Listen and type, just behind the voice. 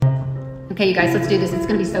Okay, you guys, let's do this. It's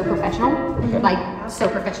going to be so professional. Like, so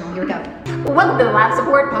professional. Here we go. Welcome to the Live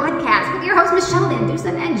Support Podcast with your hosts, Michelle Van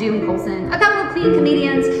Dusen and June Colson, a couple of clean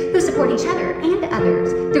comedians who support each other and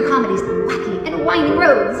others through comedy's wacky and winding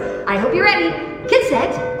roads. I hope you're ready. Get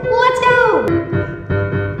set. Let's go.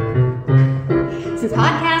 Since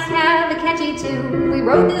podcasts have a catchy tune, we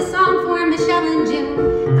wrote this song for Michelle and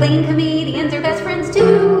June. Clean comedians are best friends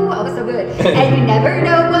too. Oh, it's so good. And you never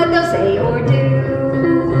know what they'll say or do.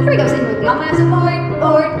 Here we go, sing with me on Live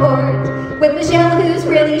Support, with Michelle who's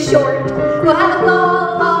really short. We'll have a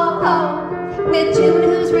ball, with June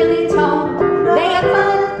who's really tall. They have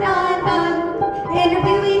fun,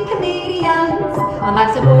 interviewing comedians on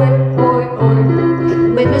Live Support,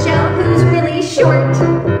 with Michelle who's really short.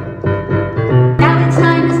 Now it's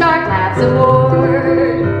time to start Live Support.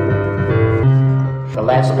 The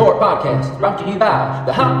Live Support Podcast is brought to you by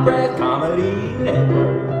the Hot Breath Comedy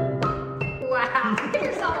Network. Wow, give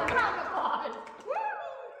yourself a round of applause.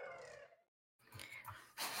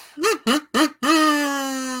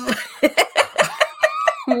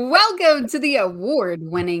 Welcome to the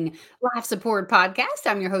award-winning Live Support Podcast.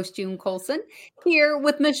 I'm your host, June Colson, here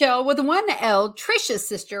with Michelle with one L, Trisha's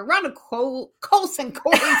sister, Rhonda Colson,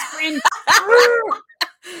 Corey's friend.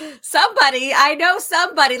 Somebody, I know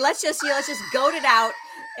somebody. Let's just goat it out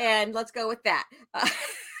and let's go with that.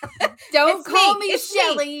 Don't call me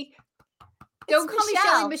Shelly. Me. Don't call me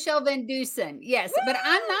Michelle. Shelly, Michelle Van Dusen. Yes, but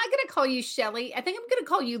I'm not going to call you Shelly. I think I'm going to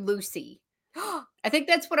call you Lucy. I think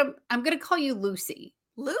that's what I'm going to call you Lucy.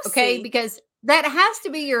 Lucy. Okay, because that has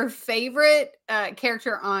to be your favorite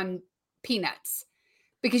character on Peanuts.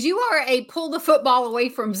 Because you are a pull the football away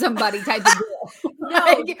from somebody type of girl.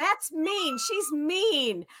 No, that's mean. She's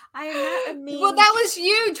mean. I am not a mean. Well, that was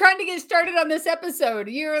you trying to get started on this episode.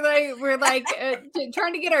 We're like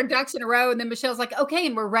trying to get our ducks in a row, and then Michelle's like, "Okay,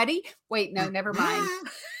 and we're ready." Wait, no, never mind.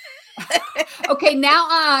 Okay,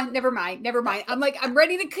 now never mind. I'm like, I'm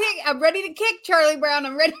ready to kick Charlie Brown.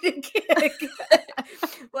 I'm ready to kick.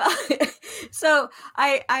 Well, so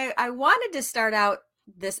I wanted to start out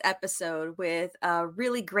this episode with a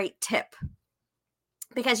really great tip.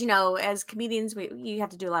 Because, you know, as comedians, you have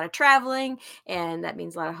to do a lot of traveling, and that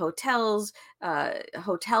means a lot of hotels,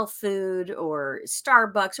 hotel food, or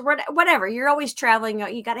Starbucks, or whatever. You're always traveling.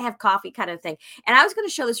 You got to have coffee kind of thing. And I was going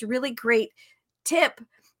to show this really great tip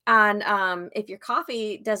on if your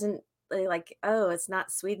coffee doesn't it's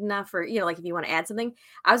not sweet enough, or, like if you want to add something.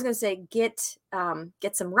 I was going to say get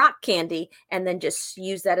some rock candy and then just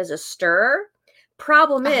use that as a stirrer.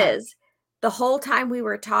 Problem is, the whole time we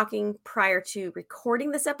were talking prior to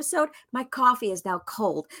recording this episode, my coffee is now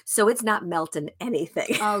cold, so it's not melting anything.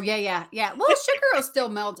 Oh, yeah. Well, sugar will still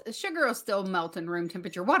melt. Sugar will still melt in room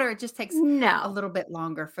temperature water. It just takes a little bit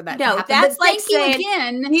longer for that to happen. That's but like thank you saying,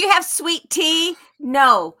 again. You have sweet tea?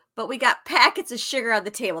 No, but we got packets of sugar on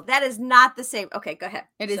the table. That is not the same. Okay, go ahead.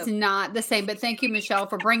 It is not the same, but thank you, Michelle,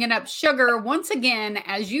 for bringing up sugar once again.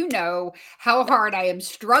 As you know, how hard I am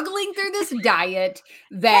struggling through this diet,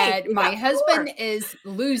 that my husband is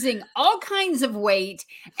losing all kinds of weight,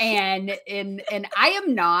 and I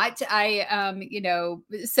am not.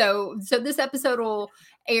 So this episode will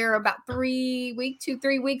air about 3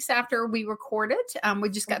 weeks after we record it. We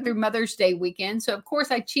just got through Mother's Day weekend, so of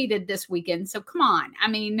course I cheated this weekend. So come on, I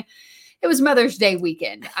mean, it was Mother's Day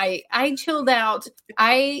weekend. I chilled out,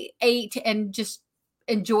 I ate, and just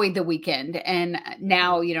enjoyed the weekend. And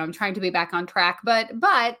now, I'm trying to be back on track, but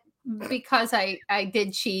because I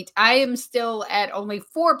did cheat, I am still at only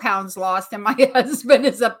 4 pounds lost, and my husband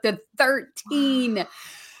is up to 13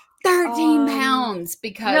 pounds.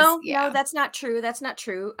 Because no, that's not true. That's not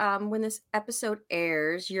true. When this episode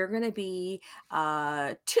airs, you're going to be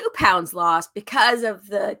 2 pounds lost because of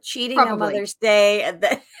the cheating on Mother's Day, and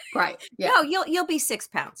then right. Yeah. No, you'll be 6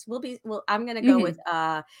 pounds. I'm going to go with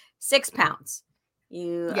 6 pounds.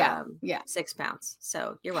 6 pounds.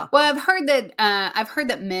 So you're welcome. Well, I've heard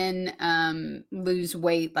that men lose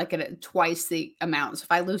weight like at twice the amount. So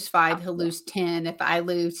if I lose 5, he'll lose 10. If I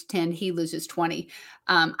lose 10, he loses 20.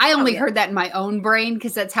 I only heard that in my own brain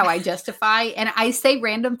because that's how I justify. And I say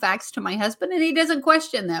random facts to my husband, and he doesn't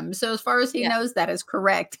question them. So as far as he knows, that is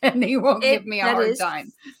correct, and he won't give me a hard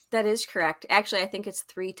time. That is correct. Actually, I think it's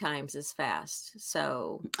 3 times as fast.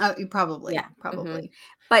 So probably. Mm-hmm.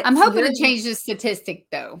 But I'm hoping to change the statistic,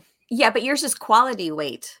 though. Yeah, but yours is quality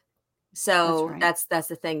weight. So that's that's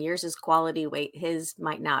the thing. Yours is quality weight. His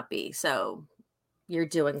might not be. So you're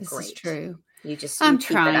doing great. This is true. I'm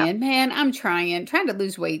trying, man. I'm trying to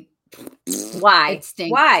lose weight. Why? It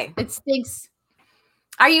stinks. Why? It stinks.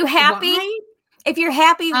 Are you happy? Why? If you're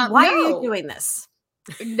happy, why no. are you doing this?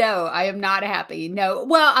 No, I am not happy. No.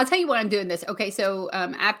 Well, I'll tell you why I'm doing this. Okay, so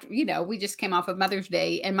after we just came off of Mother's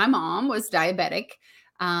Day, and my mom was diabetic.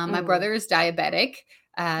 My brother is diabetic.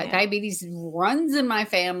 Diabetes runs in my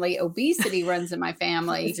family. Obesity runs in my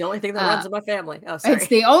family. It's the only thing that runs in my family. Oh, It's sorry.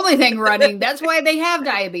 the only thing running. That's why they have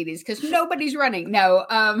diabetes, because nobody's running. No,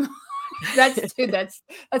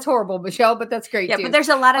 that's horrible, Michelle, but that's great Yeah, too. but there's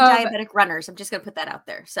a lot of diabetic runners. I'm just going to put that out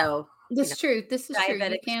there. So This is true. This is true. You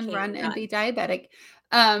diabetics can can run and run. be diabetic.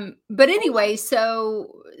 But anyway,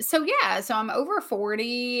 so I'm over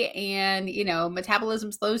 40, and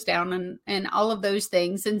metabolism slows down and all of those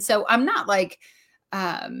things. And so I'm not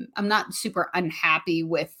I'm not super unhappy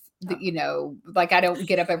with like, I don't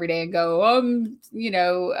get up every day and go,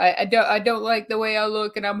 I don't like the way I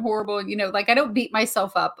look and I'm horrible. And, like, I don't beat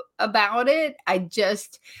myself up about it.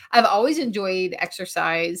 I've always enjoyed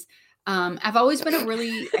exercise. I've always been a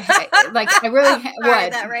really what?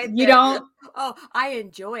 That right You there. don't? Oh,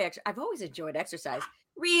 I've always enjoyed exercise.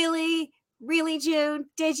 Really, June?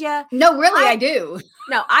 Did you? No, really, I do.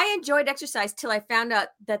 No, I enjoyed exercise till I found out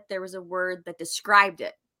that there was a word that described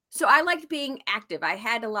it. So I liked being active. I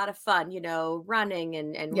had a lot of fun, running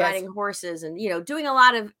and Yes. riding horses and, doing a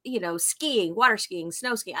lot of, skiing, water skiing,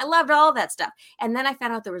 snow skiing. I loved all that stuff. And then I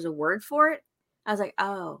found out there was a word for it. I was like,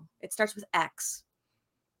 oh, it starts with X.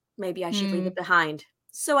 Maybe I should leave it behind.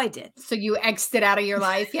 So I did. So you X'd it out of your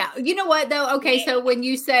life. Yeah. You know what though? Okay. So when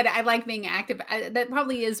you said I like being active, that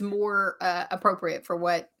probably is more appropriate for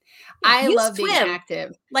what I love being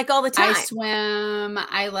active. Like all the time. I swim.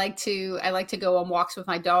 I like to go on walks with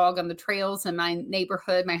my dog on the trails in my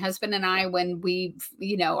neighborhood. My husband and I, when we,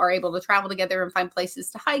 are able to travel together and find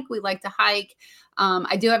places to hike, we like to hike.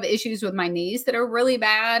 I do have issues with my knees that are really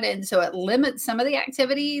bad. And so it limits some of the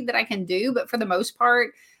activity that I can do. But for the most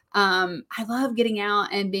part, I love getting out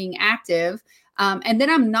and being active. And then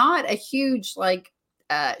I'm not a huge,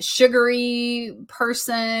 sugary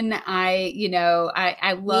person.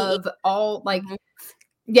 I love all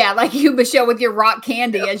yeah, like you, Michelle, with your rock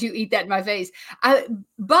candy as you eat that in my face.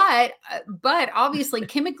 But obviously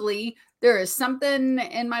chemically, there is something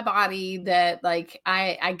in my body that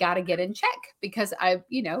I got to get in check, because I've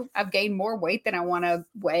gained more weight than I want to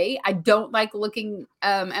weigh. I don't like looking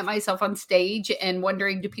at myself on stage and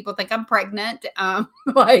wondering, do people think I'm pregnant?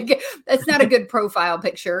 That's not a good profile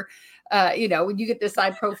picture. When you get this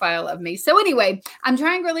side profile of me. So anyway, I'm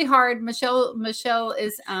trying really hard. Michelle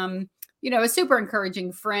is, a super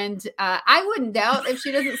encouraging friend. I wouldn't doubt if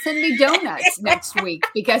she doesn't send me donuts next week,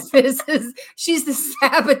 because she's the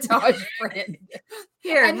sabotage friend.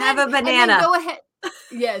 Here, and have a banana. Go ahead.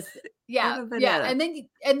 Yes. Yeah. Yeah. And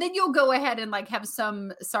then you'll go ahead and have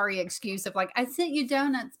some sorry excuse of I sent you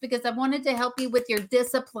donuts because I wanted to help you with your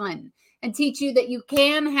discipline and teach you that you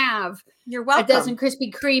can have You're welcome. a dozen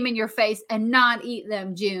Krispy Kreme in your face and not eat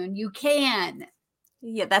them, June. You can.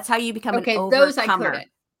 Yeah, that's how you become an overcomer. Those I couldn't.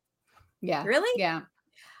 Yeah. Really? Yeah.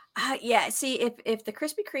 Yeah. See, if the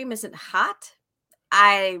Krispy Kreme isn't hot,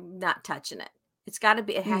 I'm not touching it. It's got to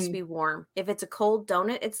be. It has to be warm. If it's a cold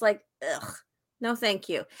donut, it's like, ugh. No, thank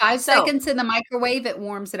you. 5 seconds in the microwave, it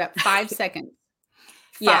warms it up. 5 seconds.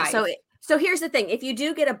 5. Yeah. So here's the thing. If you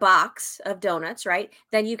do get a box of donuts, right,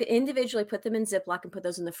 then you can individually put them in Ziploc and put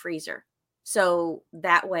those in the freezer. So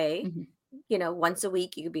that way, once a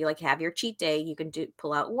week, you could be have your cheat day. You can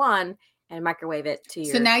pull out one and microwave it to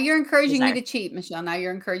your. So now you're encouraging me to cheat, Michelle. Now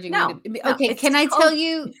you're encouraging me to. Okay, no, can I tell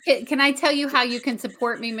you? Can I tell you how you can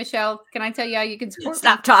support me, Michelle? Can I tell you how you can support?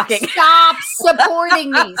 Stop talking. Stop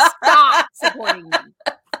supporting me. Stop supporting me.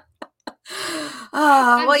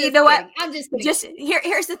 Oh, well, you know what? I'm just kidding.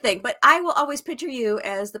 Here's the thing. But I will always picture you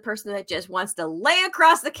as the person that just wants to lay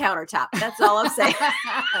across the countertop. That's all I'm saying.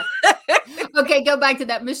 Okay, go back to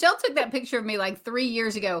that. Michelle took that picture of me 3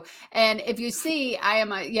 years ago. And if you see,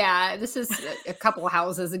 this is a couple of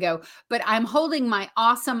houses ago, but I'm holding my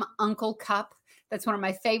awesome Uncle cup. That's one of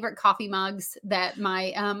my favorite coffee mugs that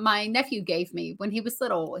my nephew gave me when he was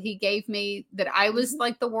little. He gave me that I was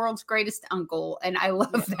the world's greatest uncle, and I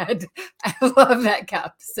love that. I love that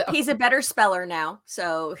cup. So he's a better speller now,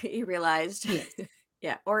 so he realized. Yes.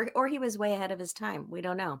 Yeah, or he was way ahead of his time. We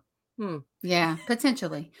don't know. Yeah,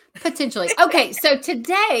 potentially. Okay, so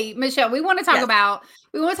today, Michelle, we want to talk about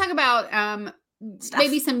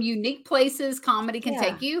maybe some unique places comedy can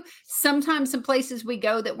take you. Sometimes some places we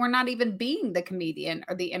go that we're not even being the comedian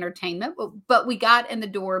or the entertainment, but we got in the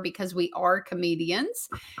door because we are comedians,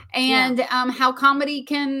 and how comedy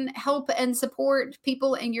can help and support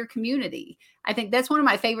people in your community. I think that's one of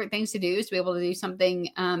my favorite things to do, is to be able to do something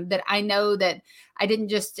that I know that I didn't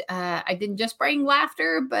just bring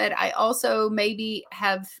laughter, but I also maybe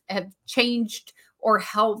have changed or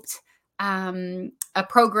helped a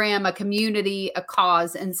program, a community, a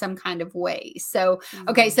cause in some kind of way. So,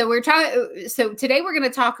 okay, so so today we're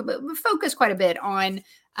going to focus quite a bit on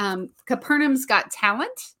Capernaum's Got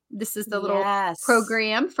Talent. This is the little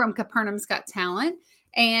program from Capernaum's Got Talent.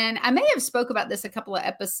 And I may have spoke about this a couple of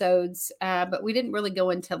episodes, but we didn't really go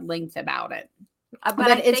into length about it.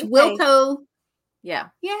 But it's Wilco. Yeah.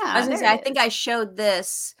 I was going to say, I think I showed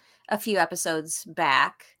this a few episodes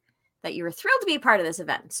back that you were thrilled to be a part of this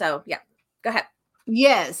event. So yeah, go ahead.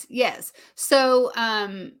 Yes. So,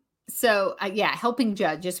 helping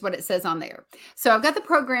judge is what it says on there. So I've got the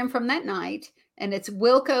program from that night, and it's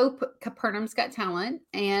Wilco Capernaum's Got Talent.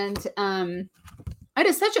 And it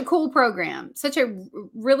is such a cool program, such a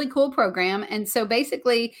really cool program. And so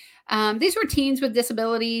basically, these were teens with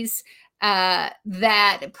disabilities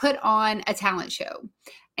that put on a talent show.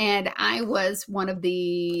 And I was one of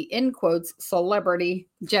the, in quotes, celebrity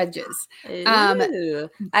judges. Ooh,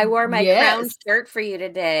 I wore my crown shirt for you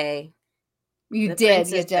today. You did.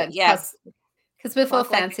 Yes. Because we feel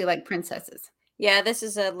fancy like princesses. Yeah, this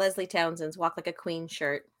is a Leslie Townsend's Walk Like a Queen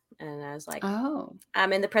shirt. And I was like, oh,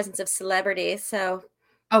 I'm in the presence of celebrity. So.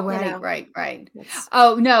 Oh, right.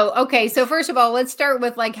 Oh, no. Okay. So first of all, let's start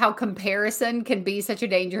with like how comparison can be such a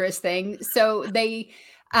dangerous thing. So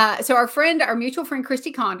so our mutual friend, Christy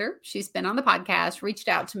Conder, she's been on the podcast, reached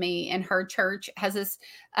out to me, and her church has this,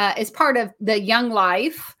 is part of the Young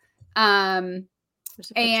Life. And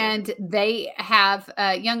they have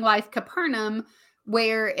Young Life Capernaum,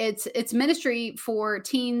 where it's ministry for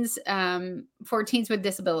teens with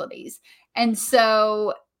disabilities. And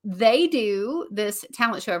so they do this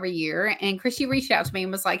talent show every year, and Christy reached out to me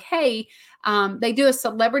and was like, hey, they do a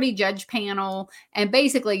celebrity judge panel, and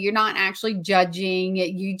basically you're not actually judging,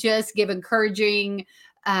 you just give encouraging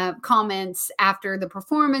comments after the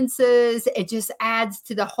performances. It just adds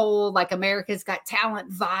to the whole like America's Got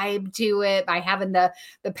Talent vibe to it by having the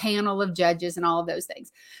panel of judges and all of those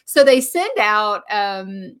things. So they send out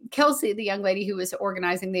Kelsey, the young lady who was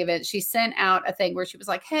organizing the event, she sent out a thing where she was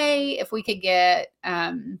like, hey, if we could get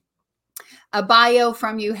a bio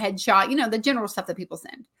from you, headshot, the general stuff that people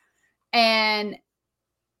send. And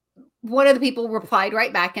one of the people replied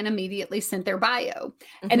right back and immediately sent their bio.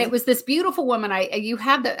 Mm-hmm. And it was this beautiful woman. You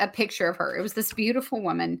have a picture of her. It was this beautiful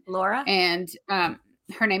woman, Laura. And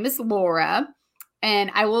her name is Laura.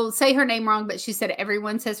 And I will say her name wrong, but she said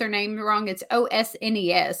everyone says her name wrong. It's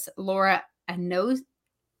Osnes, Laura. I know,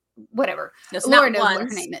 whatever. Laura knows what her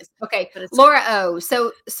name is. Okay, Laura O.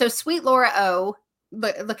 So sweet Laura O.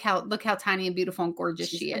 Look how tiny and beautiful and gorgeous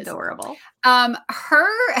she is. Adorable.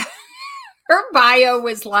 Her bio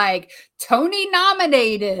was like Tony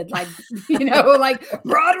nominated, like, like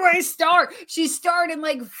Broadway star. She starred in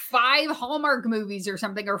like 5 Hallmark movies or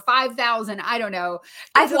something, or 5,000. I don't know.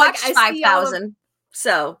 I've watched 5,000.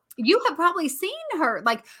 So you have probably seen her.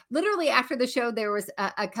 Like literally after the show, there was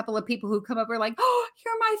a couple of people who come up and were like, oh,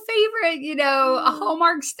 you're my favorite, a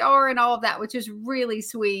Hallmark star and all of that, which is really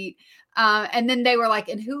sweet. And then they were like,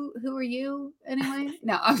 and who are you anyway?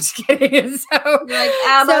 No, I'm just kidding. So like,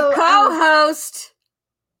 I'm a co-host.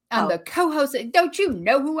 I'm the co-host. Don't you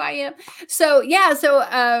know who I am? So yeah. So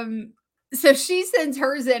she sends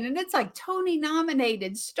hers in, and it's like Tony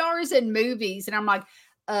nominated, stars in movies. And I'm like,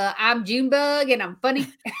 I'm Junebug and I'm funny.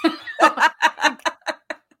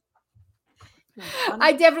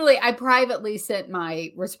 I privately sent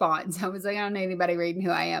my response. I was like, I don't need anybody reading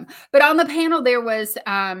who I am. But on the panel, there was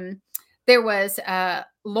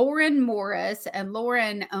Lauren Morris, and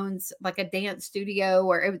Lauren owns like a dance studio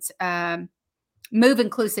where it's Move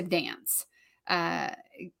Inclusive Dance. And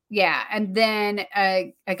then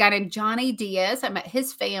a guy named Johnny Diaz. I met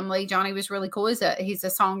his family. Johnny was really cool. He's a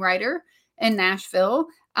songwriter in Nashville.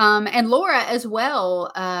 And Laura as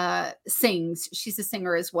well sings. She's a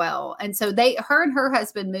singer as well. And so her and her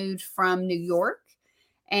husband moved from New York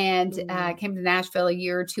and came to Nashville a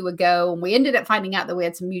year or two ago. And we ended up finding out that we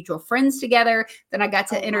had some mutual friends together. Then I got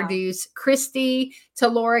to introduce Christy to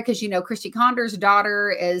Laura, because, Christy Conder's daughter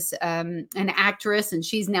is an actress, and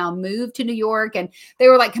she's now moved to New York. And they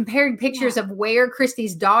were like comparing pictures of where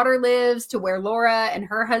Christy's daughter lives to where Laura and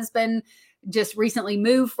her husband just recently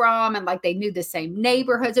moved from, and like they knew the same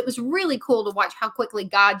neighborhoods. It was really cool to watch how quickly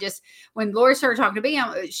God when Laura started talking to me,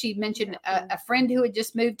 she mentioned a friend who had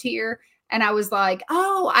just moved here. And I was like,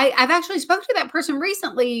 oh, I've actually spoke to that person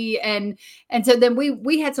recently. And so then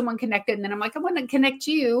we had someone connected, and then I'm like, I want to connect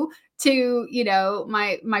you to,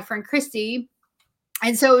 my friend Christy.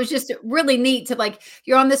 And so it was just really neat to like,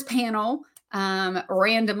 you're on this panel.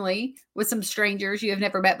 randomly with some strangers you have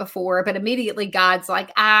never met before, but immediately God's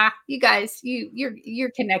like, you guys,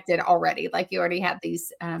 you're connected already. Like you already have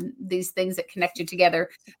these things that connect you together.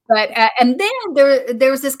 But and then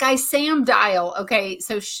there was this guy Sam Dial. Okay,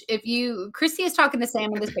 so Christy is talking to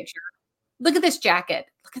Sam in this picture. Look at this jacket.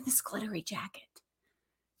 Look at this glittery jacket.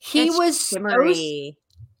 He was shimmery.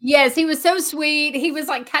 Yes, he was so sweet. He was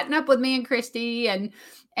like cutting up with me and Christy, and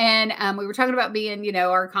we were talking about being,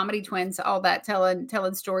 our comedy twins, all that,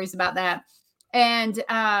 telling stories about that. And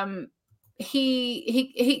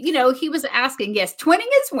he was asking, yes, twinning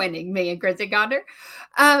is winning, me and Christy Gonder.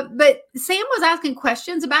 But Sam was asking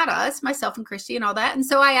questions about us, myself and Christy and all that. And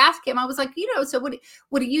so I asked him, I was like, so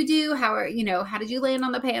what do you do? How did you land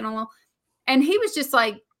on the panel? And he was just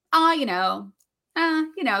like, kind of,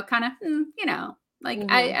 like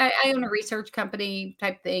I own a research company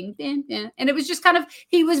type thing. And it was just kind of,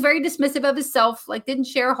 he was very dismissive of himself, like didn't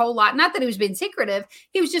share a whole lot. Not that he was being secretive.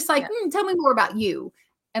 He was just like, tell me more about you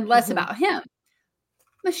and less about him.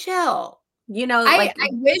 Michelle, I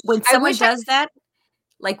wish when someone does that,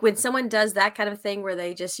 like when someone does that kind of thing where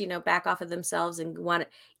they just, back off of themselves and want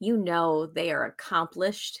to, they are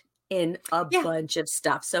accomplished in a bunch of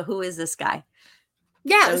stuff. So who is this guy?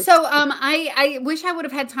 Yeah. So I wish I would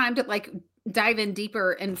have had time to like dive in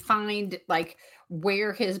deeper and find like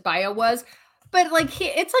where his bio was. But like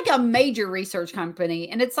it's like a major research company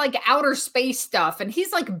and it's like outer space stuff. And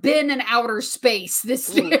he's like been in outer space, this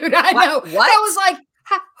dude. I know. What? I was like,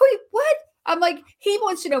 what? I'm like, he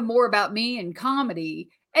wants to know more about me and comedy.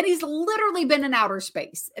 And he's literally been in outer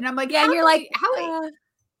space. And I'm like, and you're like,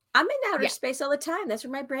 I'm in outer space all the time. That's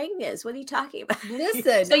where my brain is. What are you talking about?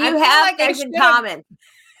 Listen, so you have things in common.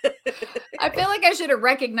 I feel like I should have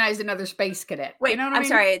recognized another space cadet. Wait, I'm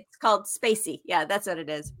sorry. It's called Spacey. Yeah, that's what it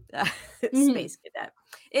is. Space cadet.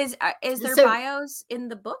 Is there bios in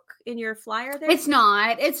the book, in your flyer there? It's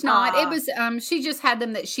not. It was she just had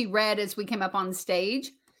them that she read as we came up on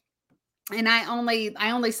stage. And I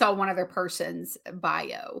only saw one other person's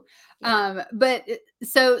bio. But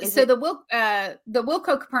so the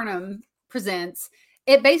Wilco Capernaum Presents,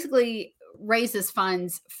 it basically raises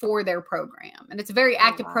funds for their program. And it's a very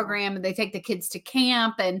active program, and they take the kids to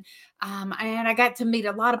camp. And I got to meet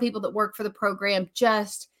a lot of people that work for the program,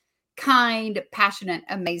 just kind, passionate,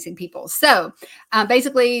 amazing people. So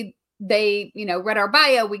basically they, read our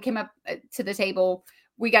bio. We came up to the table.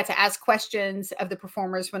 We got to ask questions of the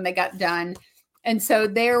performers when they got done. And so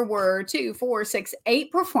there were 2, 4, 6,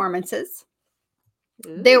 8 performances.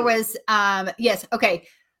 Ooh. There was,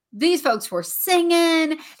 these folks were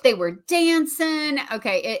singing, they were dancing.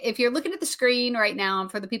 Okay. If you're looking at the screen right now,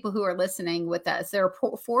 for the people who are listening with us, there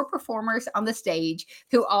are 4 performers on the stage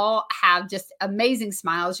who all have just amazing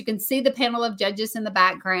smiles. You can see the panel of judges in the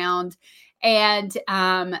background. And,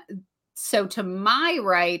 so to my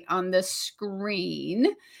right on the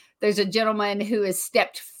screen, there's a gentleman who has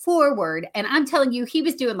stepped forward, and I'm telling you, he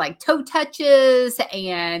was doing like toe touches,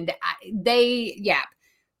 and they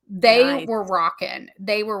were rocking.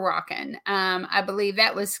 They were rocking. I believe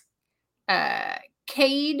that was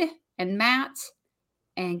Cade and Matt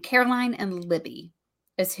and Caroline and Libby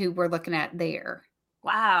is who we're looking at there.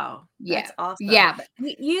 Wow. Yeah. That's awesome. Yeah.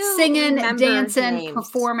 You singing, dancing,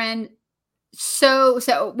 performing. So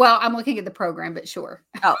well, I'm looking at the program, but sure.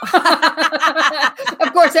 Oh,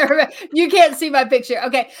 of course, you can't see my picture.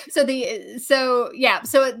 Okay. So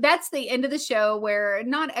that's the end of the show, where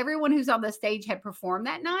not everyone who's on the stage had performed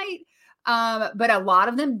that night. But a lot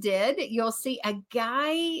of them did. You'll see a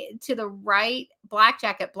guy to the right, black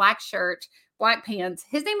jacket, black shirt, black pants.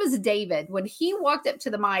 His name was David. When he walked up to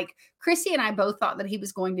the mic, Chrissy and I both thought that he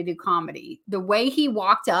was going to do comedy. The way he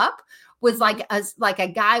walked up was like a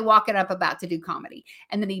guy walking up about to do comedy.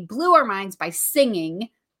 And then he blew our minds by singing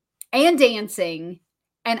and dancing.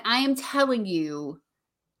 And I am telling you,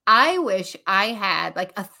 I wish I had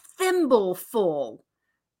like a thimble full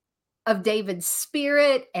of David's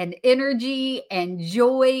spirit and energy and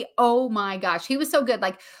joy. Oh my gosh. He was so good.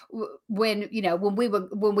 Like when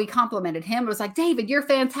we complimented him, it was like, David, you're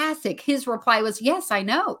fantastic. His reply was, yes, I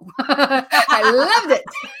know. I loved it.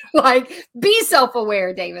 Like, be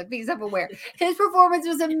self-aware, David, be self-aware. His performance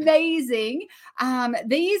was amazing.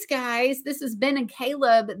 These guys, this is Ben and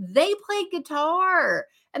Caleb, they played guitar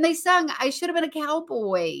and they sung I Should Have Been a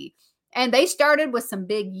Cowboy. And they started with some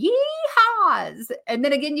big yeehaws. And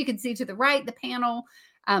then again, you can see to the right, the panel.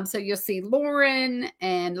 So you'll see Lauren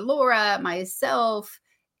and Laura, myself,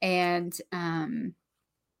 and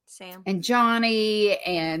Sam. and Johnny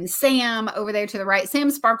and Sam over there to the right.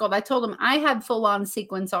 Sam sparkled. I told him I had full on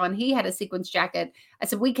sequins on. He had a sequins jacket. I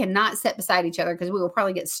said, we cannot sit beside each other because we will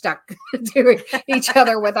probably get stuck to each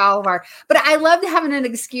other with all of our, but I loved having an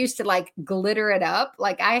excuse to like glitter it up.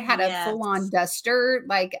 Like I had a full on duster,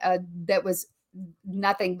 like that was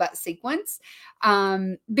nothing but sequins,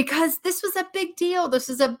 because this was a big deal. This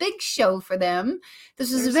was a big show for them.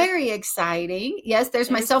 This was very exciting. Yes,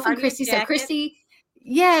 there's myself and Christy. So Christy,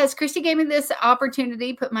 yes, Christy gave me this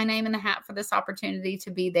opportunity, put my name in the hat for this opportunity to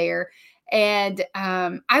be there. And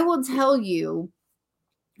I will tell you,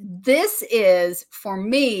 this is for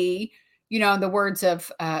me, you know, in the words of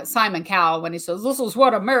Simon Cowell, when he says, this is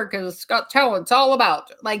what America's Got Talent's all about.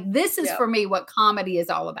 Like, this is for me what comedy is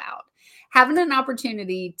all about. Having an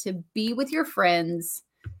opportunity to be with your friends,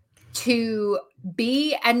 to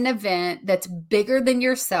be at an event that's bigger than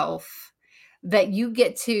yourself, that you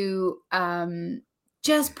get to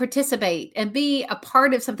just participate and be a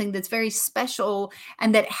part of something that's very special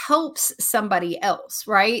and that helps somebody else.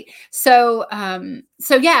 Right. So the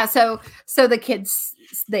kids,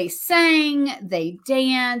 they sang, they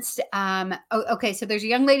danced. Okay. So there's a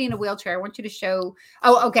young lady in a wheelchair. I want you to show.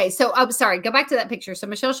 Oh, okay. So I'm sorry. Go back to that picture. So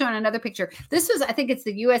Michelle's showing another picture. This was, I think it's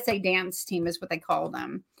the USA Dance Team is what they call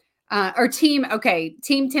them. Or Team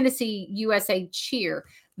Tennessee USA Cheer.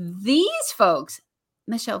 These folks,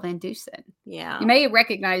 Michelle Van Dusen. Yeah. You may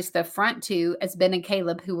recognize the front two as Ben and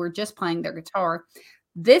Caleb, who were just playing their guitar.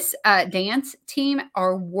 This dance team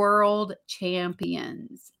are world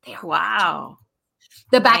champions. Wow.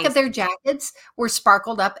 The back of their jackets were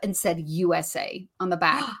sparkled up and said USA on the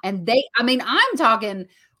back. And I'm talking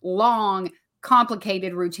long,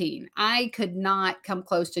 complicated routine. I could not come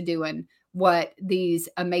close to doing what these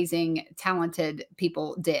amazing, talented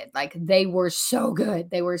people did. Like, they were so good.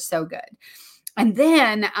 They were so good. And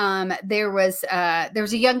then there was a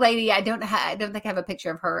young lady. I don't think I have a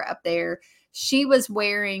picture of her up there. She was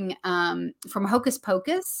wearing from Hocus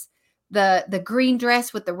Pocus, the green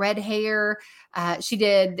dress with the red hair. She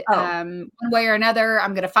did one way or another.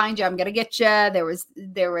 I'm going to find you. I'm going to get you. There was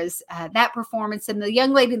that performance, and the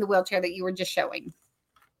young lady in the wheelchair that you were just showing.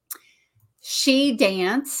 She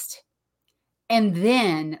danced. And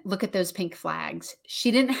then look at those pink flags. She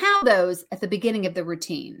didn't have those at the beginning of the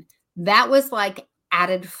routine. That was like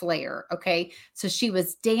added flair. Okay. So she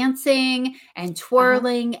was dancing and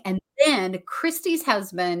twirling. And then Christy's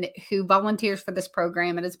husband, who volunteers for this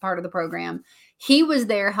program and is part of the program, he was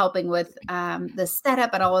there helping with the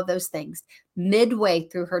setup and all of those things. Midway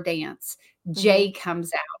through her dance, Jay comes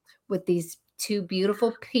out with these two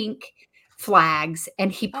beautiful pink flags,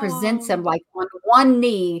 and he presents them like on one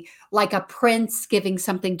knee, like a prince giving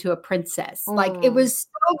something to a princess. Like, it was so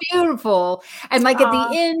beautiful. And like at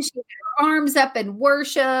the end, she had her arms up in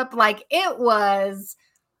worship. Like, it was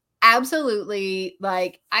absolutely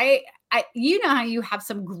like, you know how you have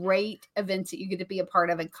some great events that you get to be a part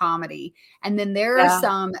of in comedy. And then there are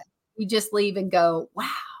some you just leave and go, wow,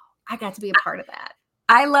 I got to be a part of that.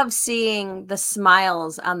 I love seeing the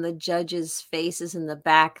smiles on the judges' faces in the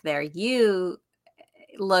back there. You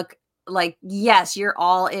look like, yes, you're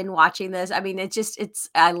all in watching this. I mean,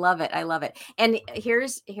 I love it. I love it. And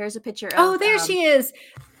here's a picture of, there she is.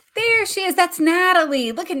 There she is. That's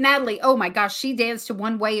Natalie. Look at Natalie. Oh my gosh. She danced to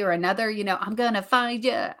One Way or Another. You know, I'm going to find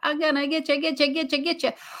you. I'm going to get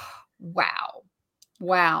you. Wow.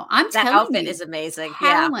 Wow. I'm telling you. That outfit is amazing.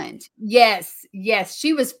 Talent. Yeah. Yes.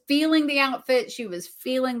 She was feeling the outfit. She was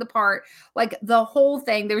feeling the part, like the whole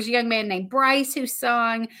thing. There was a young man named Bryce who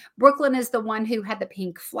sung. Brooklyn is the one who had the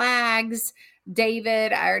pink flags.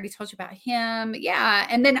 David, I already told you about him. Yeah.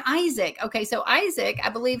 And then Isaac. Okay. So Isaac, I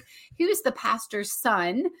believe he was the pastor's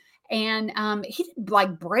son. And he did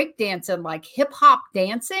like break dancing, like hip hop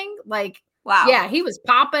dancing. Like, wow. Yeah, he was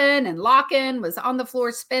popping and locking, was on the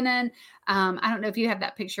floor spinning. I don't know if you have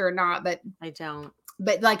that picture or not, but I don't.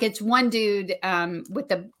 But like, it's one dude with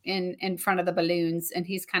the in front of the balloons, and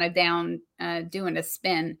he's kind of down doing a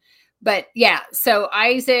spin. But yeah, so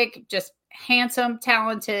Isaac, just handsome,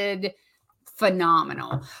 talented,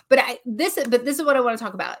 phenomenal. But this is what I want to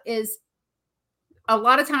talk about is a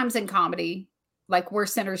lot of times in comedy, like, we're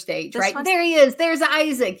center stage, right? There he is. There's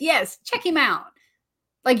Isaac. Yes, check him out.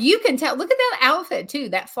 Like, you can tell, look at that outfit too,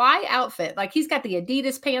 that fly outfit. Like, he's got the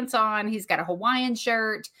Adidas pants on. He's got a Hawaiian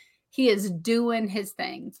shirt. He is doing his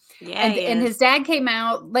thing. Yeah. And his dad came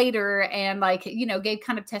out later and, like, you know, gave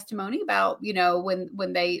kind of testimony about, you know,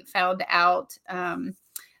 when they found out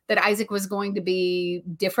that Isaac was going to be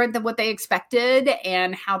different than what they expected,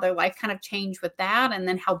 and how their life kind of changed with that. And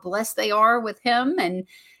then how blessed they are with him.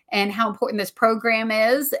 and how important this program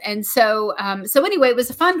is. And so, so anyway, it was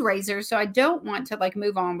a fundraiser. So I don't want to like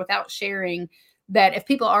move on without sharing that if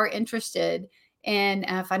people are interested in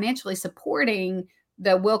financially supporting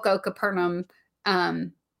the Wilco Capernaum,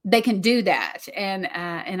 they can do that. And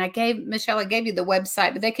I gave you the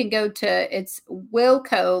website, but they can go to, it's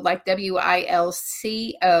Wilco, like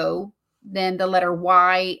WILCO, then the letter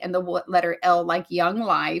Y and the letter L, like Young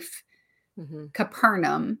Life,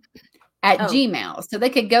 Capernaum at Gmail. So they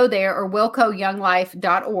could go there, or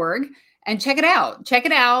wilcoyounglife.org, and check it out. Check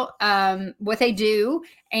it out, what they do.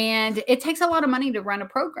 And it takes a lot of money to run a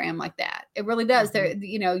program like that. It really does. There,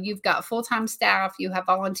 you know, you've got full-time staff, you have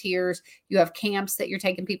volunteers, you have camps that you're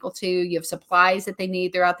taking people to, you have supplies that they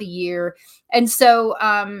need throughout the year. And so,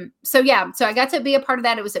 so I got to be a part of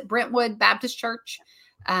that. It was at Brentwood Baptist Church,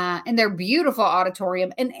 in their beautiful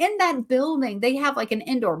auditorium. And in that building, they have like an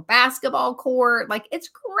indoor basketball court. Like, it's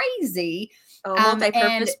crazy. Oh,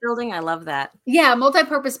 multi-purpose building. I love that. Yeah,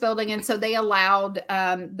 multi-purpose building. And so they allowed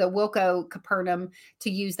the Wilco Capernaum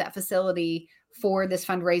to use that facility for this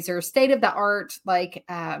fundraiser. State of the art, like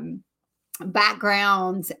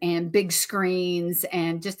backgrounds and big screens,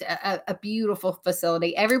 and just a beautiful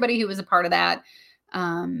facility. Everybody who was a part of that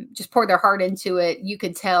just poured their heart into it. You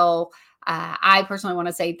could tell. I personally want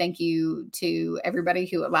to say thank you to everybody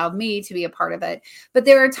who allowed me to be a part of it. But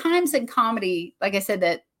there are times in comedy, like I said,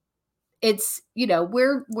 that it's, you know,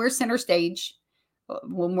 we're center stage.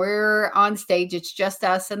 When we're on stage, it's just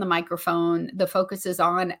us and the microphone. The focus is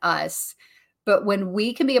on us. But when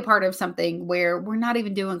we can be a part of something where we're not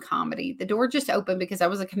even doing comedy, the door just opened because I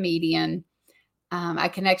was a comedian. I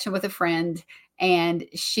connection with a friend, and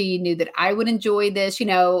she knew that I would enjoy this, you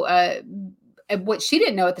know. What she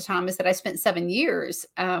didn't know at the time is that I spent 7 years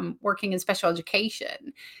working in special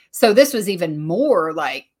education. So this was even more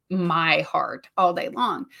like my heart all day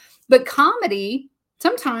long. But comedy,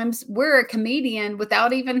 sometimes we're a comedian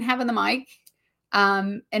without even having the mic.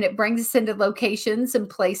 And it brings us into locations and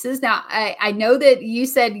places. Now, I know that you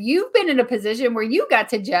said you've been in a position where you got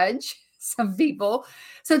to judge some people.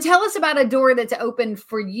 So tell us about a door that's opened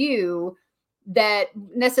for you that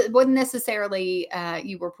wasn't necessarily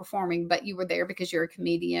you were performing, but you were there because you're a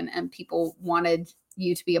comedian and people wanted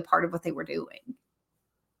you to be a part of what they were doing.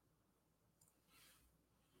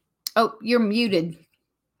 Oh, you're muted.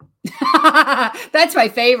 That's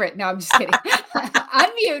my favorite. No, I'm just kidding.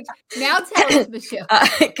 Unmute. Now tell us, Michelle.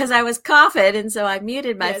 Because I was coughing, and so I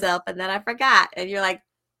muted myself, and then I forgot. And you're like,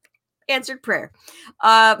 answered prayer.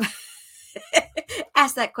 Ask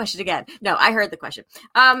that question again. No, I heard the question.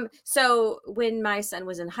 So when my son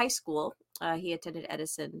was in high school, he attended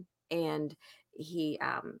Edison, and he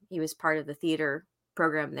was part of the theater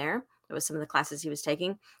program there. It was some of the classes he was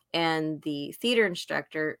taking, and the theater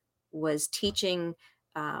instructor was teaching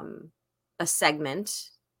a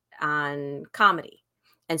segment on comedy.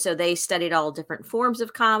 And so they studied all different forms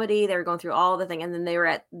of comedy. They were going through all the thing, and then they were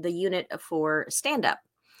at the unit for stand-up,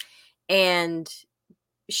 and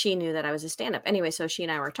she knew that I was a stand-up. Anyway, so she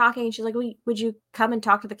and I were talking, and she's like, would you come and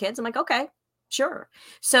talk to the kids? I'm like, okay, sure.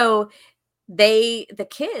 So the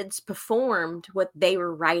kids performed what they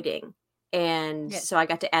were writing. And so I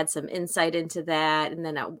got to add some insight into that. And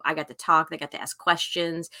then I got to talk, they got to ask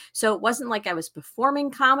questions. So it wasn't like I was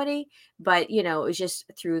performing comedy, but you know, it was just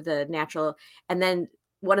through the natural. And then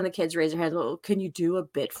one of the kids raised her hand, well, can you do a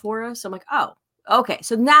bit for us? I'm like, oh, okay.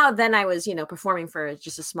 So then I was, you know, performing for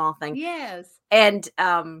just a small thing. Yes. And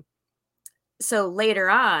so later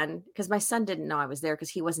on, because my son didn't know I was there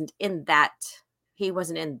because he wasn't in that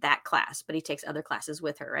class, but he takes other classes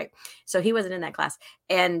with her, right? So he wasn't in that class.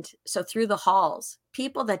 And so through the halls,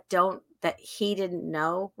 people that he didn't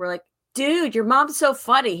know were like, dude, your mom's so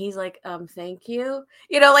funny. He's like, thank you.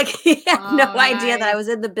 You know, like he had no idea that I was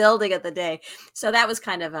in the building at the day. So that was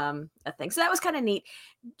kind of a thing. So that was kind of neat.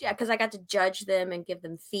 Yeah, because I got to judge them and give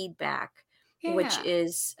them feedback, which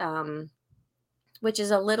is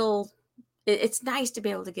a little, it's nice to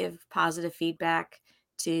be able to give positive feedback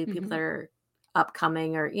to people that are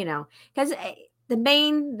upcoming, or, you know, because the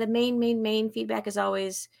main feedback is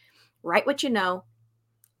always write what you know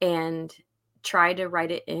and try to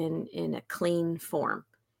write it in a clean form,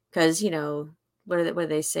 because, you know, what do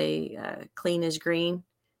they say, clean is green,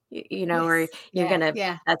 you know, or you're gonna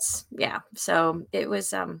so it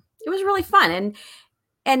was really fun,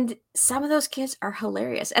 and some of those kids are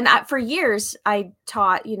hilarious. And for years I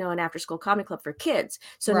taught, you know, an after school comedy club for kids,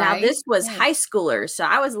 so now this was high schoolers, so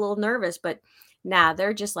I was a little nervous, but now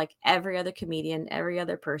they're just like every other comedian, every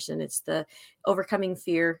other person. It's the overcoming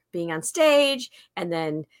fear, being on stage, and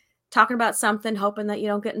then talking about something, hoping that you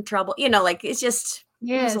don't get in trouble. You know, like it's just,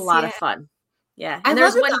 it was a lot of fun. Yeah. And I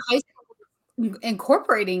love that the high school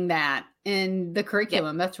incorporating that in the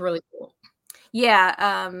curriculum. That's really cool.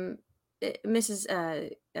 Yeah.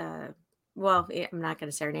 Mrs. Well, I'm not going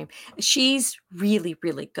to say her name. She's really,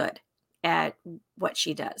 really good at what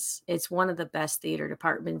she does. It's one of the best theater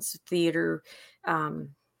departments,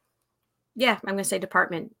 I'm going to say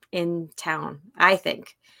department in town, I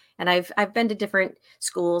think. And I've been to different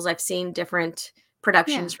schools. I've seen different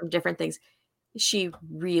productions from different things. She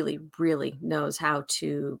really, really knows how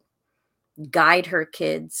to guide her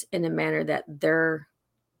kids in a manner that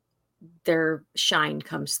their shine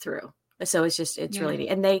comes through. So it's really neat.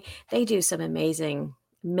 And they do some amazing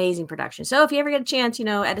production. So if you ever get a chance,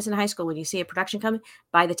 Edison High School, when you see a production coming,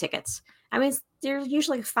 buy the tickets. I mean, they're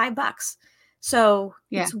usually $5. So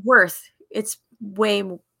it's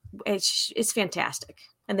fantastic.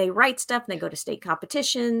 And they write stuff and they go to state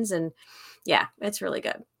competitions, and it's really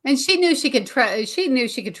good. And she knew she could trust. She knew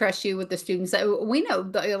she could trust you with the students. We know,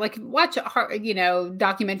 like, watch,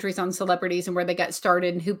 documentaries on celebrities and where they got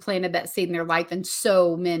started and who planted that seed in their life. And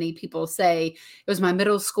so many people say it was my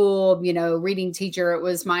middle school, reading teacher. It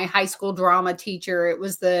was my high school drama teacher. It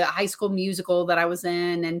was the high school musical that I was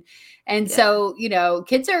in. So,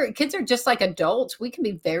 kids are just like adults. We can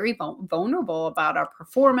be very vulnerable about our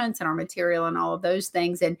performance and our material and all of those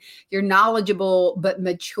things. And you're knowledgeable, but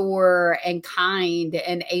mature and kind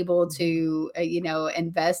and able to,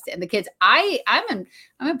 invest in the kids. I'm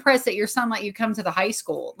impressed that your son let you come to the high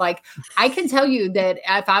school. Like, I can tell you that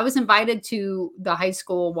if I was invited to the high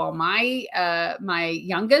school while my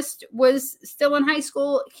youngest was still in high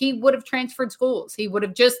school, he would have transferred schools. He would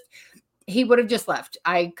have just left.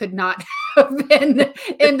 I could not have been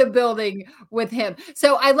in the building with him.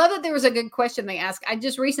 So I love that there was a good question they asked. I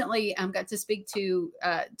just recently got to speak to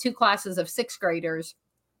 2 classes of 6th graders.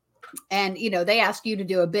 And, they ask you to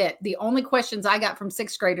do a bit. The only questions I got from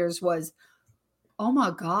 6th graders was, oh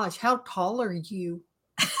my gosh, how tall are you?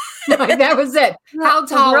 Like, that was it. How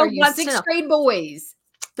tall are you? 6th grade boys.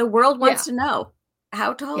 The world wants to know.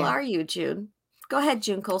 How tall are you, June? Go ahead,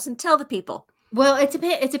 June Colson. Tell the people. Well, it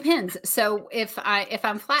depends. So if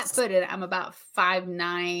I'm flat-footed, I'm about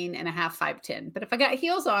 5'9" and a half, 5'10". But if I got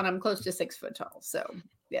heels on, I'm close to 6 foot tall. So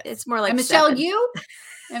yeah, it's more like. And Michelle, 7. you?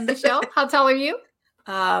 And Michelle, how tall are you?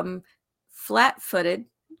 Flat-footed,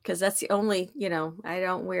 because that's the only, I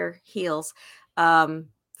don't wear heels. 5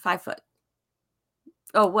 foot.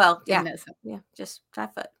 Oh, well, yeah, just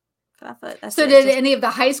 5 foot. 5 foot. That's so did any of the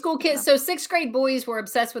high school kids? So 6th grade boys were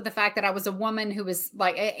obsessed with the fact that I was a woman who was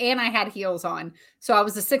like, and I had heels on. So I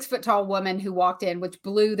was a 6 foot tall woman who walked in, which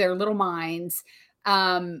blew their little minds.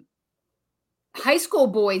 High school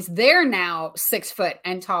boys, they're now 6 foot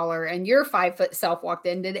and taller, and your 5 foot self walked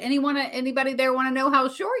in. Did anybody there want to know how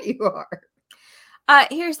short you are?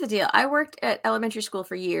 Here's the deal. I worked at elementary school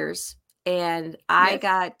for years, and I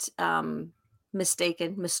got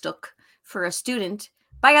mistook for a student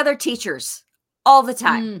by other teachers all the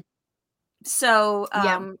time. So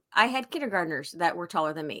I had kindergartners that were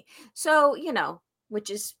taller than me. So, which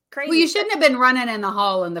is crazy. Well, you shouldn't have been running in the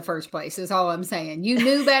hall in the first place, is all I'm saying. You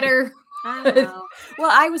knew better. I know.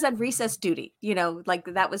 Well, I was on recess duty, like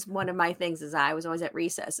that was one of my things, is I was always at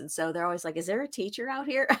recess. And so they're always like, is there a teacher out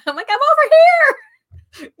here? I'm like, I'm over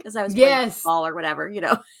here. Because I was playing football or whatever,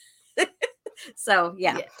 So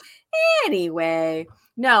Anyway,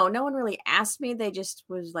 no one really asked me. They just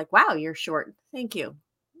was like, wow, you're short. Thank you.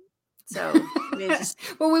 So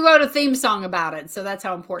well, we wrote a theme song about it. So that's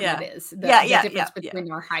how important it is. The difference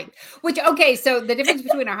between our height. So the difference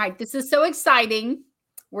between our height. This is so exciting.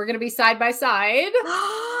 We're going to be side by side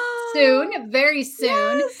soon, very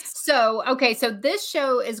soon. Yes. So this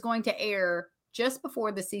show is going to air just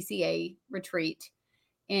before the CCA retreat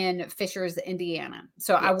in Fishers, Indiana.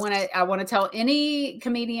 So I want to tell any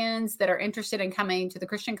comedians that are interested in coming to the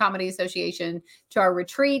Christian Comedy Association to our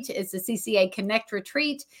retreat. It's the CCA Connect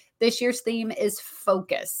Retreat. This year's theme is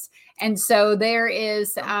focus. And so there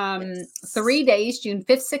is 3 days, June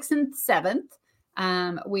 5th, 6th, and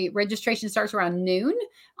 7th. Registration starts around noon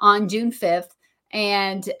on June 5th.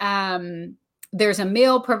 And there's a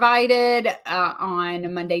meal provided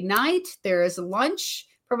on Monday night. There is lunch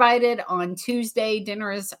provided on Tuesday. Dinner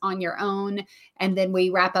is on your own. And then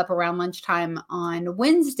we wrap up around lunchtime on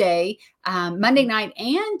Wednesday. Monday night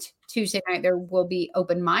and Tuesday night, there will be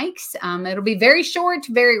open mics. It'll be very short,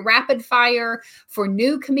 very rapid fire for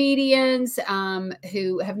new comedians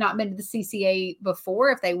who have not been to the CCA before.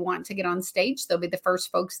 If they want to get on stage, they'll be the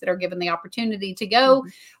first folks that are given the opportunity to go. Mm-hmm.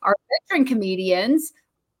 Our veteran comedians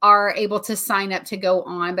are able to sign up to go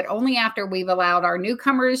on, but only after we've allowed our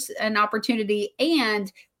newcomers an opportunity,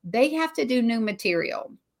 and they have to do new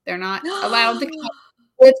material. They're not allowed to come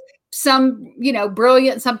with some,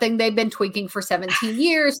 brilliant something they've been tweaking for 17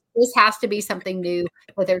 years. This has to be something new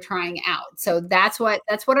that they're trying out. So that's what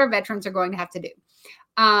our veterans are going to have to do.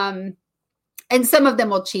 And some of them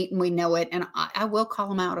will cheat and we know it. And I will call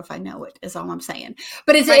them out if I know it, is all I'm saying.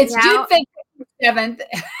 But it's June 5th, 7th.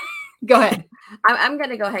 Go ahead. I'm going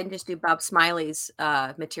to go ahead and just do Bob Smiley's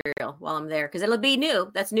material while I'm there, because it'll be new.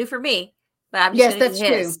 That's new for me. But I'm just going to do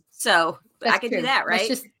his. True. So I can do that, right?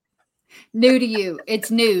 That's just new to you. It's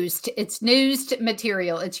news. It's news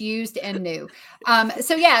material. It's used and new.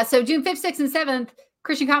 So June 5th, 6th, and 7th,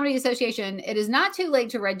 Christian Comedy Association. It is not too late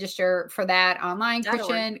to register for that online.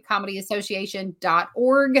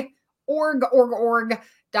 ChristianComedyAssociation.org.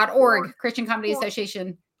 Christian Comedy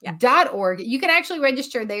Association. .org. You can actually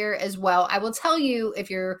register there as well. I will tell you, if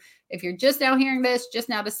you're just now hearing this, just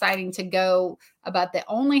now deciding to go, about the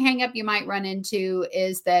only hang up you might run into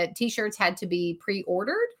is that t-shirts had to be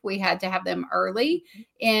pre-ordered. We had to have them early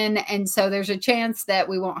in, and so there's a chance that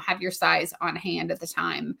we won't have your size on hand at the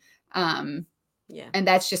time. And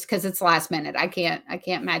that's just because it's last minute. I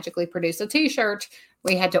can't magically produce a t-shirt.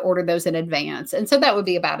 We had to order those in advance. And so that would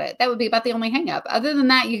be about it. That would be about the only hang up. Other than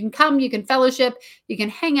that, you can come, you can fellowship, you can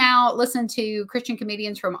hang out, listen to Christian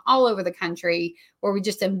comedians from all over the country, where we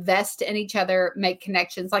just invest in each other, make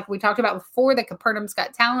connections. Like we talked about before, the Capernaum's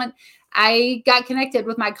Got Talent. I got connected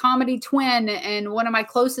with my comedy twin and one of my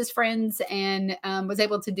closest friends, and was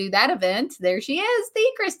able to do that event. There she is, the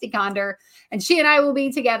Christy Conder, and she and I will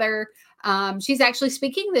be together. She's actually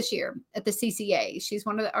speaking this year at the CCA. She's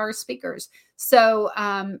one of our speakers. So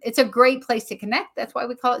it's a great place to connect. That's why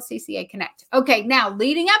we call it CCA Connect. Okay, now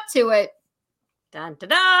leading up to it, dun, dun,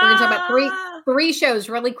 we're going to talk about three shows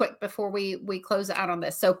really quick before we close out on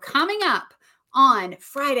this. So coming up on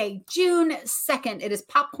Friday, June 2nd, it is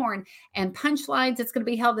Popcorn and Punchlines. It's going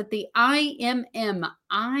to be held at the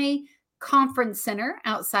IMMI Conference Center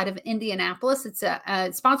outside of Indianapolis. It's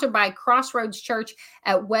sponsored by Crossroads Church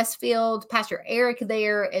at Westfield. Pastor Eric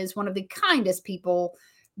there is one of the kindest people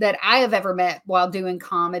that I have ever met while doing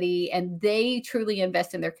comedy, and they truly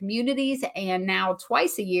invest in their communities. And now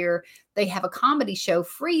twice a year, they have a comedy show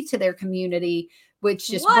free to their community, which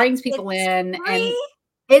just brings people in. Free? And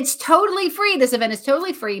it's totally free. This event is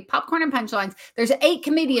totally free. Popcorn and Punchlines. There's 8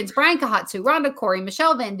 comedians: Brian Kahatsu, Rhonda Corey,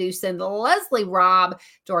 Michelle Van Dusen, Leslie Robb,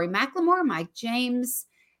 Dory McLemore, Mike James,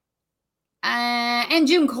 and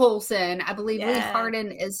June Colson. I believe Lee Harden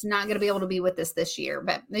is not going to be able to be with us this year,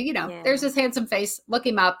 but there's his handsome face. Look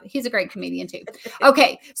him up. He's a great comedian too.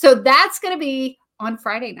 Okay. So that's going to be on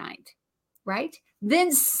Friday night, right?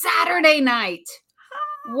 Then Saturday night,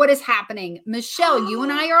 what is happening? Michelle, you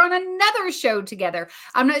and I are on another show together.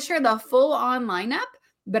 I'm not sure the full on lineup,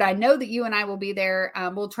 but I know that you and I will be there.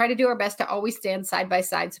 We'll try to do our best to always stand side by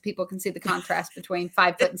side so people can see the contrast between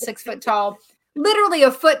 5 foot and 6 foot tall. Literally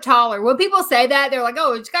a foot taller. When people say that, they're like,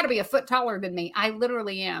 "Oh, it's got to be a foot taller than me." I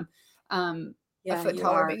literally am a foot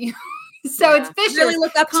taller than you. So it's Fisher. Really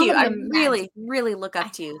look up to you. I really look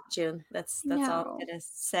up to you, June. That's all I'm gonna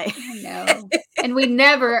say. I know. And we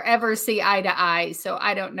never ever see eye to eye, so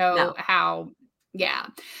I don't know how. Yeah.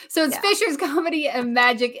 So it's Fisher's Comedy and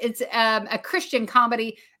Magic. It's a Christian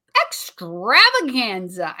comedy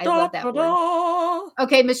extravaganza. I love that word.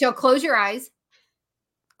 Okay, Michelle, close your eyes.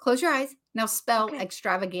 Close your eyes. Now spell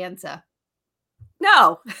extravaganza.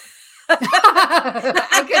 No.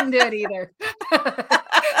 I couldn't do it either.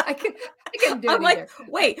 I couldn't do it either.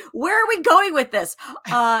 Wait, where are we going with this?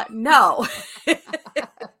 No.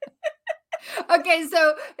 Okay,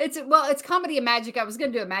 so it's comedy and magic. I was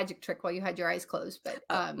going to do a magic trick while you had your eyes closed, but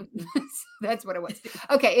that's what it was.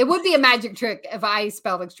 Okay, it would be a magic trick if I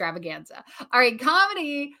spelled extravaganza. All right,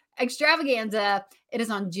 comedy extravaganza. It is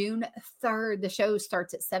on June 3rd. The show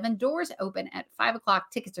starts at 7. Doors open at 5 o'clock.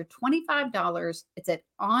 Tickets are $25. It's at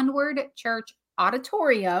Onward Church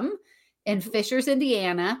Auditorium in Fishers,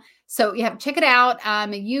 Indiana. So you have to check it out.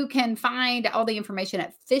 You can find all the information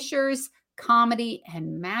at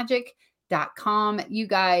FishersComedyAndMagic.com. You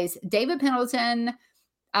guys, David Pendleton,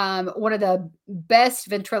 one of the best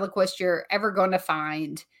ventriloquists you're ever going to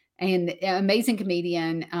find, and amazing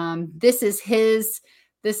comedian. This is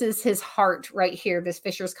his heart right here, this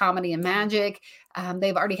Fisher's Comedy and Magic.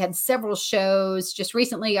 They've already had several shows. Just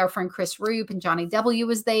recently, our friend Chris Roop and Johnny W.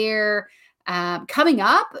 was there. Coming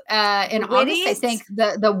up in August, I think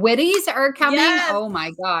the Witties are coming. Yes. Oh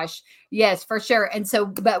my gosh. Yes, for sure. And so,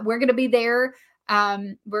 but we're going to be there.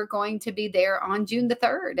 We're going to be there on June the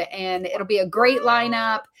 3rd, and it'll be a great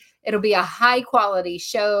lineup. It'll be a high quality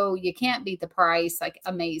show. You can't beat the price. Like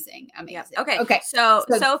amazing. Yeah. Okay. So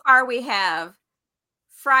far we have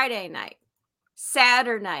Friday night,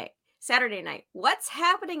 Saturday night, Saturday night. What's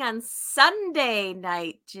happening on Sunday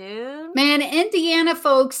night, June? Man, Indiana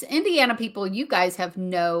folks, Indiana people, you guys have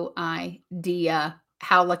no idea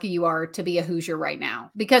how lucky you are to be a Hoosier right now,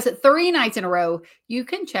 because 3 nights in a row, you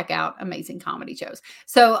can check out amazing comedy shows.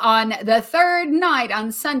 So on the 3rd night,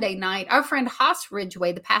 on Sunday night, our friend Haas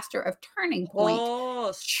Ridgway, the pastor of Turning Point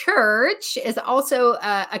Church, is also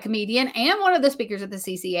a comedian and one of the speakers at the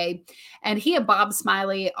CCA. And he and Bob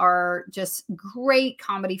Smiley are just great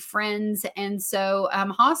comedy friends. And so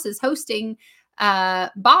Haas is hosting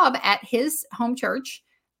Bob at his home church,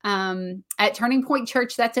 at Turning Point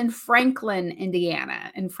Church. That's in Franklin,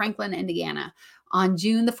 Indiana, on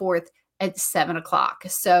June the 4th at 7:00.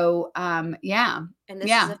 So, yeah. And this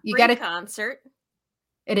is a free concert.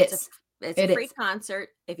 It's a free concert.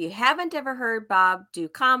 If you haven't ever heard Bob do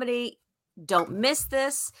comedy, don't miss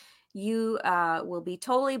this. You will be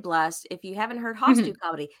totally blessed. If you haven't heard Haas do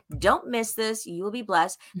comedy, don't miss this. You will be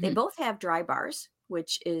blessed. They both have dry bars,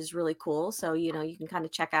 which is really cool. So, you can kind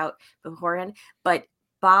of check out beforehand. But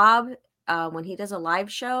Bob, when he does a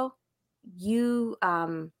live show,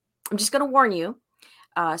 I'm just going to warn you,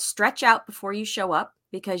 stretch out before you show up,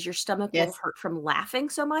 because your stomach will hurt from laughing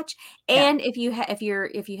so much. And if you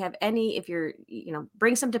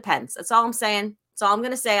bring some Depends. That's all I'm saying. That's all I'm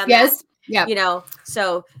going to say on that. Yeah.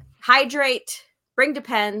 So hydrate, bring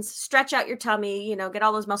Depends, stretch out your tummy, get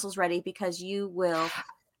all those muscles ready, because you will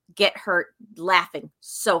get hurt laughing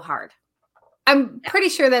so hard. I'm pretty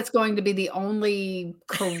sure that's going to be the only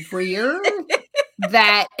career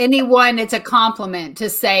that it's a compliment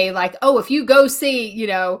to say, like, oh, if you go see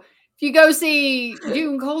June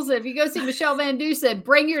Colson, if you go see Michelle Van Dusen,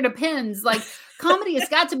 bring your Depends. Like, comedy has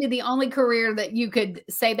got to be the only career that you could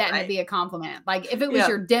say that and it'd be a compliment. Like, if it was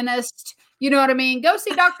your dentist, you know what I mean? Go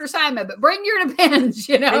see Dr. Simon, but bring your Depends,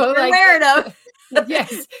 If you're wearing them.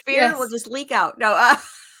 Yes. Fear will just leak out. No,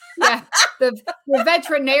 yeah, the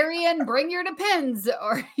veterinarian, bring your Depends.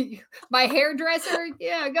 Or my hairdresser,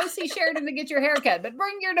 go see Sheridan to get your haircut, but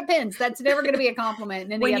bring your Depends. That's never going to be a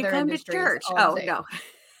compliment in any other industry. When you come to church. No.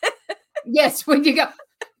 Yes, when you go,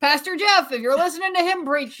 Pastor Jeff, if you're listening to him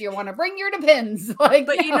preach, you want to bring your Depends.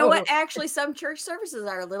 But you know what? Actually, some church services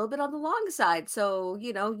are a little bit on the long side. So,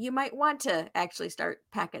 you might want to actually start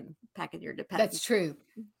packing your Depends. That's true.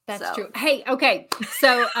 That's true. Hey, okay.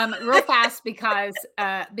 So, real fast, because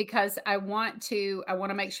I want to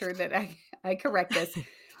make sure that I correct this.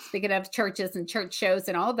 Speaking of churches and church shows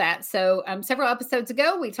and all that. So, several episodes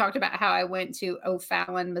ago, we talked about how I went to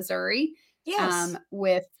O'Fallon, Missouri. Yes.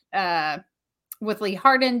 With Lee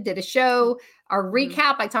Harden, did a show. Our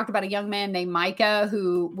recap, I talked about a young man named Micah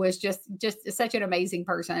who was just such an amazing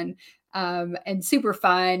person, and super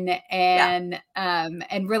fun, and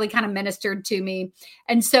really kind of ministered to me.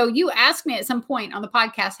 And so you asked me at some point on the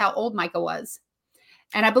podcast how old Micah was.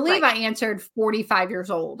 And I believe I answered 45 years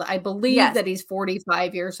old. I believe that he's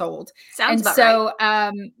 45 years old. Sounds about right.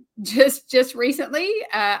 And so just recently,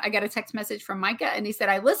 I got a text message from Micah, and he said,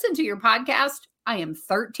 I listened to your podcast. I am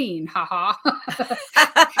 13. Haha.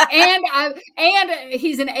 and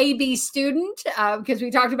he's an AB student, because we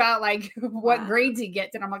talked about like what grades he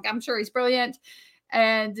gets. And I'm like, I'm sure he's brilliant.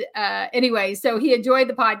 And anyway, so he enjoyed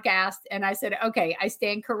the podcast, and I said, okay, I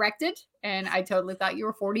stand corrected. And I totally thought you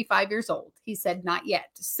were 45 years old. He said, not yet.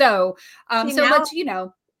 So, let's,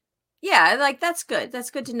 Yeah, like that's good. That's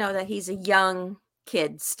good to know that he's a young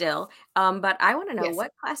kid still. But I want to know,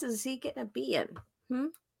 what classes is he getting a B in?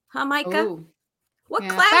 Huh, Micah? Ooh. What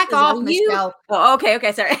classes back off, are you? Michelle. Oh, okay,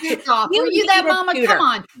 sorry. Back off. Were you that mama? Tutor. Come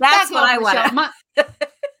on. That's what I want.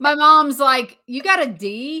 My mom's like, you got a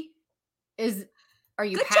D? Are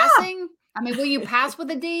you Good passing? job. I mean, will you pass with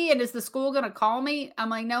a D? And is the school going to call me? I'm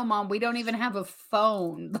like, no, Mom, we don't even have a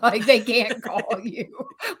phone. Like, they can't call you.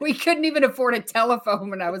 We couldn't even afford a telephone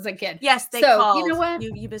when I was a kid. Yes, they called. You know what?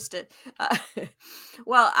 You missed it.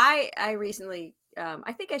 Well, I recently,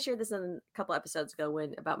 I think I shared this in a couple episodes ago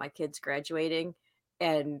about my kids graduating.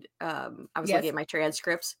 And I was looking at my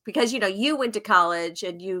transcripts, because, you went to college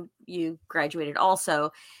and you graduated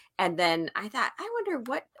also. And then I thought, I wonder,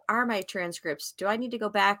 what are my transcripts? Do I need to go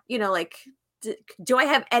back? Do I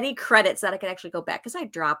have any credits that I could actually go back? Because I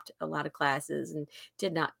dropped a lot of classes and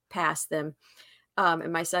did not pass them.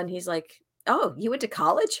 And my son, he's like, oh, you went to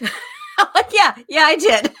college? I'm like, yeah, I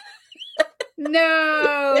did.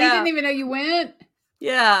 No, he didn't even know you went.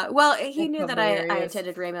 Yeah. Well, he knew that I hilarious.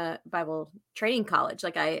 attended Rhema Bible Training College.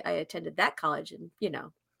 Like I attended that college, and,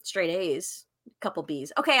 straight A's, couple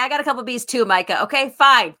B's. Okay. I got a couple B's too, Micah. Okay.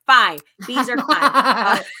 Fine. B's are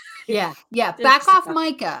fine. Yeah. Back off,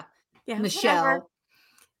 Micah. Yeah, Michelle.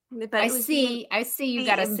 But I see you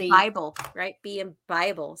got a C. Bible, right? B in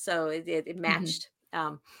Bible. So it matched.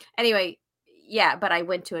 Anyway, yeah, but I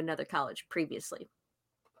went to another college previously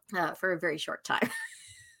for a very short time.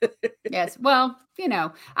 Yes. Well,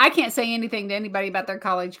 I can't say anything to anybody about their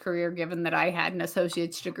college career, given that I had an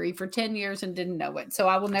associate's degree for 10 years and didn't know it. So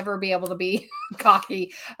I will never be able to be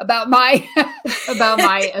cocky about my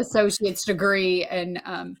associate's degree and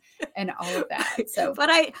all of that. So, but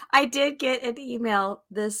I did get an email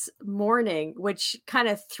this morning, which kind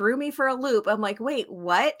of threw me for a loop. I'm like, wait,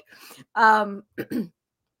 what?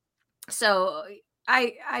 So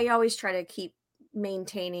I always try to keep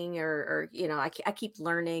maintaining or I keep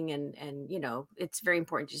learning and it's very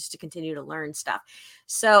important just to continue to learn stuff.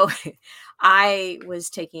 So I was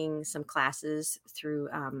taking some classes through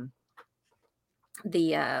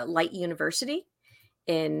the Light University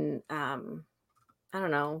in I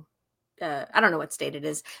don't know what state it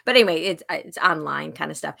is, but anyway, it's online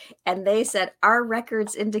kind of stuff. And they said our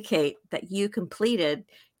records indicate that you completed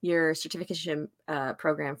your certification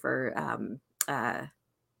program for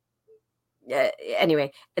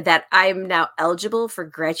anyway, that I'm now eligible for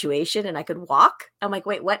graduation and I could walk. I'm like,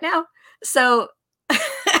 wait, what now? So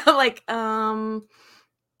I'm like,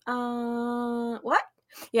 what?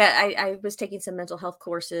 Yeah, I was taking some mental health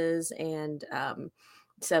courses and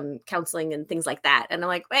some counseling and things like that. And I'm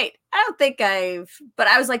like, wait, I don't think but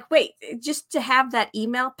I was like, wait, just to have that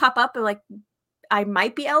email pop up and like, I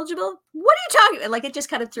might be eligible. What are you talking about? Like, it just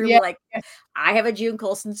kind of threw me like, I have a June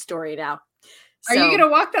Colson story now. Are you going to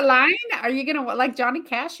walk the line? Are you going to, like Johnny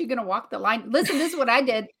Cash, you're going to walk the line? Listen, this is what I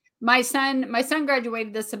did. My son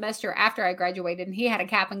graduated this semester after I graduated, and he had a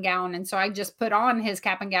cap and gown. And so I just put on his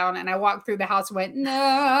cap and gown and I walked through the house and went, no,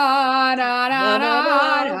 no, no,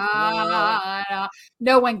 no, no, no.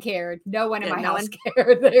 No one cared. No one in my house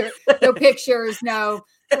cared. No pictures. No.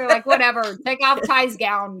 They're like, whatever, take off Ty's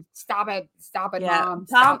gown. Stop it, Mom.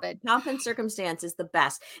 Stop it. Pomp and circumstance is the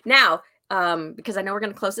best. Now, because I know we're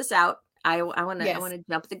going to close this out. I want to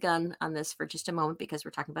jump the gun on this for just a moment because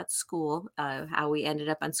we're talking about school. How we ended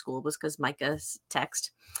up on school was because Micah's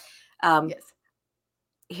text. Yes.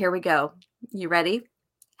 Here we go. You ready?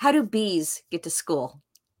 How do bees get to school?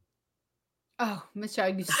 Oh, Michelle,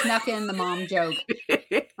 you snuck in the mom joke.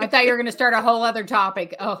 I thought you were going to start a whole other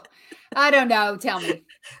topic. Oh, I don't know. Tell me.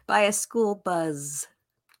 By a school buzz.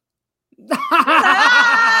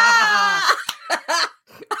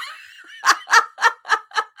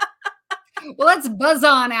 Well, let's buzz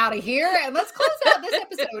on out of here and let's close out this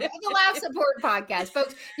episode of the Laugh Support Podcast.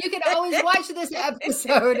 Folks, you can always watch this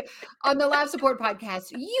episode on the Laugh Support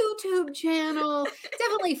Podcast YouTube channel.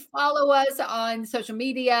 Definitely follow us on social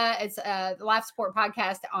media. It's the Laugh Support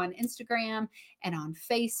Podcast on Instagram and on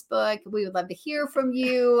Facebook. We would love to hear from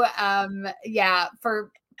you.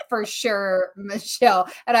 For sure, Michelle.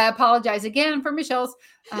 And I apologize again for Michelle's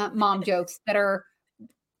mom jokes that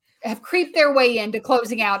have creeped their way into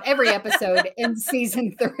closing out every episode in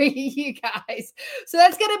season 3, you guys. So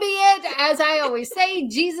that's going to be it. As I always say,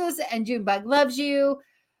 Jesus and Junebug loves you.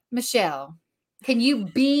 Michelle, can you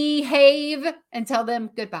behave and tell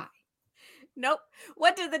them goodbye? Nope.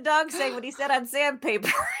 What did the dog say when he said on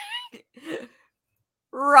sandpaper?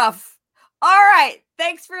 Rough. All right.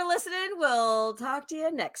 Thanks for listening. We'll talk to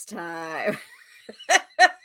you next time.